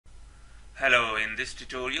Hello, in this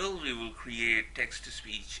tutorial we will create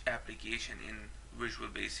text-to-speech application in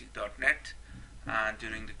visualbasic.net, and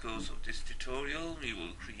during the course of this tutorial we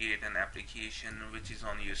will create an application which is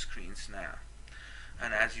on your screens now.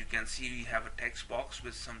 And as you can see, we have a text box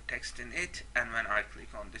with some text in it, and when I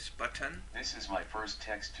click on this button, this is my first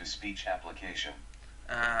text-to-speech application.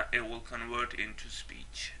 It will convert into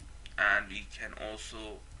speech, and we can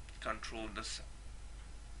also control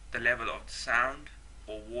the level of the sound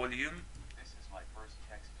or volume. This is my first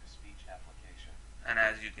text-to-speech application. And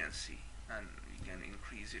as you can see, and we can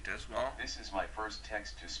increase it as well. This is my first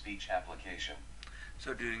text-to-speech application.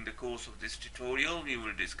 So during the course of this tutorial we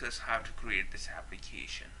will discuss how to create this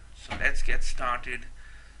application. So let's get started.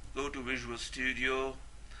 Go to Visual Studio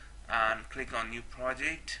and click on New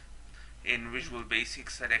Project. In Visual Basic,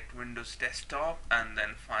 select Windows Desktop and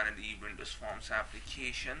then finally Windows Forms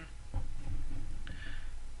application,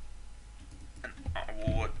 and I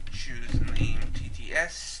will choose name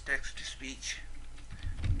TTS text to speech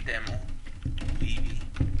demo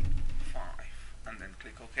VB5 and then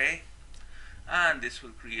click OK, and this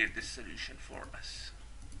will create this solution for us.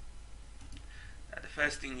 Now the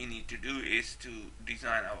first thing we need to do is to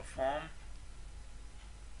design our form,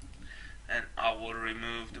 and I will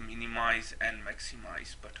remove the minimize and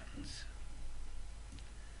maximize buttons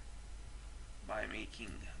by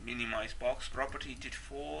making minimize box property to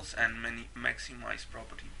false and maximize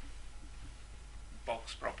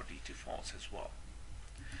box property to false as well.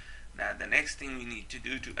 Now the next thing we need to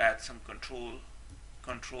do to add some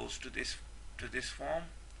controls to this form,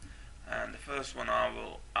 and the first one I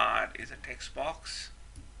will add is a text box.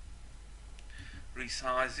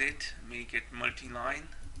 Resize it, make it multi-line,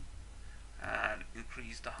 and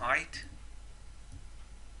increase the height,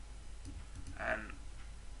 and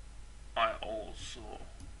I also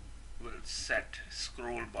will set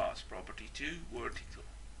scroll bars property to vertical,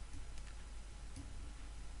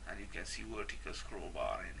 and you can see vertical scroll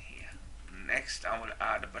bar in here. Next I will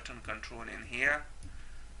add a button control in here,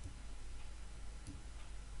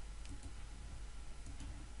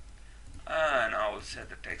 and I will set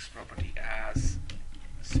the text property as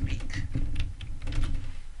speak,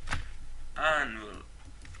 and we'll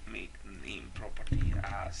make the name property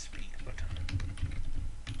as speak button,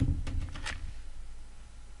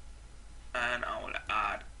 and I will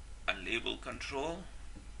add a label control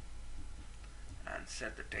and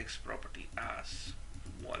set the text property as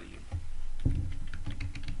volume.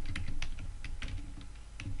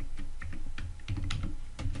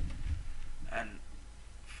 And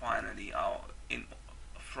finally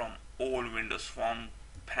from all Windows Form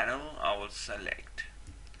panel I will select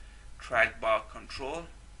trackbar control,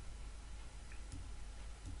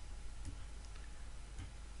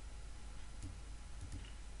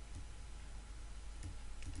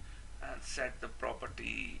 and set the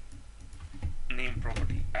name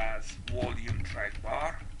property as volume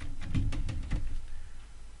trackbar,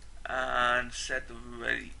 and set the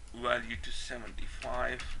value to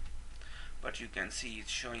 75. But you can see it's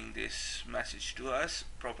showing this message to us: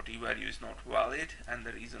 property value is not valid, and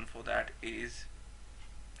the reason for that is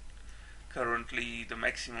currently the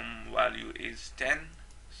maximum value is 10,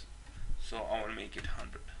 so I will make it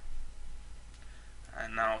 100,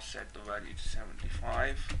 and now set the value to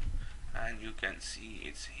 75, and you can see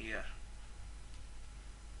it's here.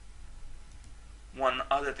 One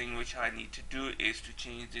other thing which I need to do is to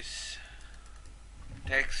change this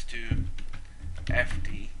text to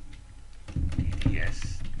FT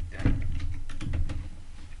TTS demo.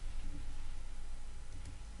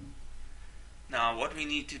 Now what we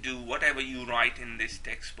need to do, whatever you write in this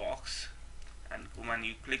text box, and when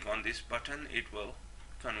you click on this button it will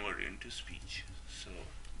convert into speech. So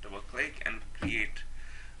double click and create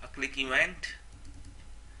a click event.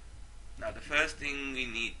 Now the first thing we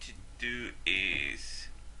need to do is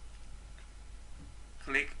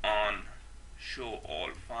click on show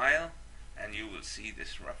all file, and you will see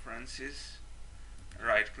this references.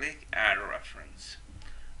 Right click, add a reference,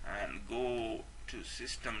 and go to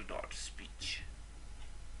system.speech,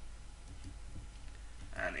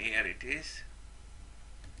 and here it is.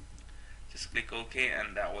 Just click OK,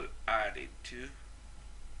 and that will add it to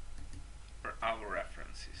our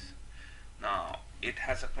references. Now it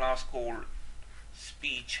has a class called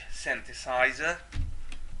speech synthesizer.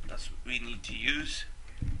 That's what we need to use.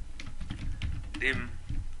 Dim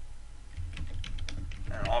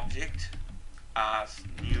an object as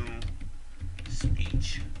new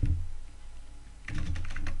speech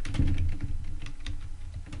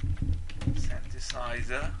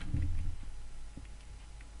synthesizer,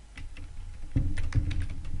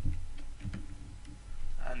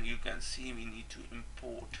 and you can see we need to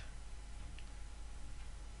import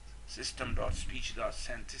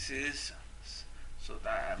system.speech.synthesis. So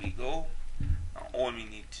there we go. Now all we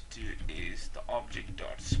need to do is the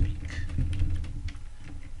object.speak,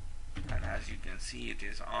 and as you can see, it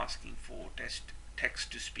is asking for text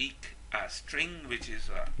to speak as string, which is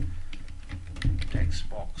a text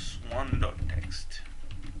box 1.text.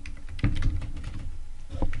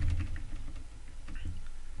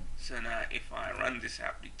 So now if I run this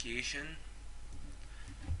application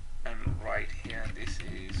and right here, this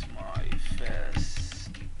is my first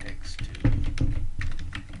text to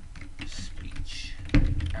speech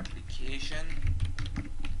application,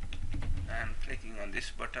 and clicking on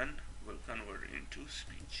this button will convert it into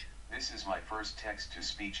speech. This is my first text to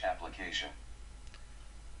speech application.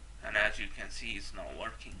 And as you can see, it's now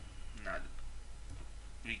working. Now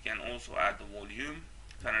we can also add the volume.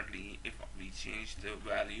 Currently, if we change the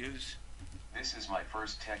values, This is my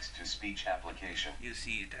first text to speech application. you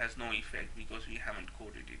see it has no effect because we haven't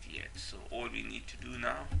coded it yet. So all we need to do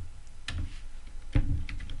now,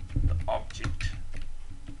 the object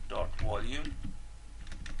dot volume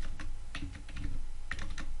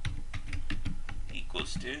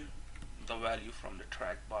equals to the value from the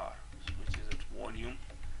track bar, which is at volume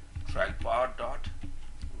track bar dot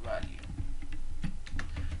value.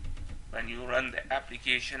 When you run the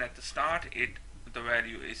application at the start, the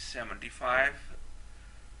value is 75.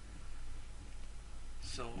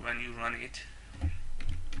 So when you run it,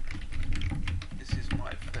 this is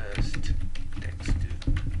my first text to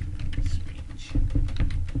speech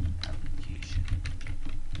application.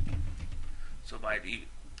 So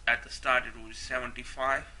at the start it was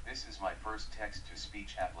 75. This is my first text to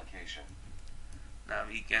speech application. Now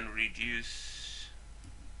we can reduce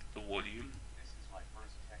the volume, This is my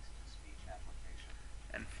first text to speech application.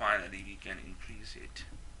 and finally we can increase it to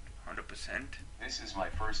 100%. This is my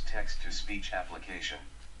first text to speech application.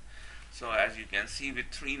 So as you can see, with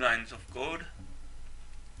 3 lines of code,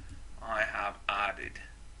 I have added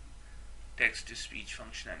text to speech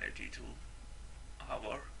functionality to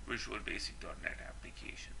our Visual Basic .NET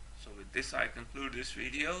application. So with this I conclude this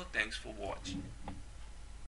video. Thanks for watching.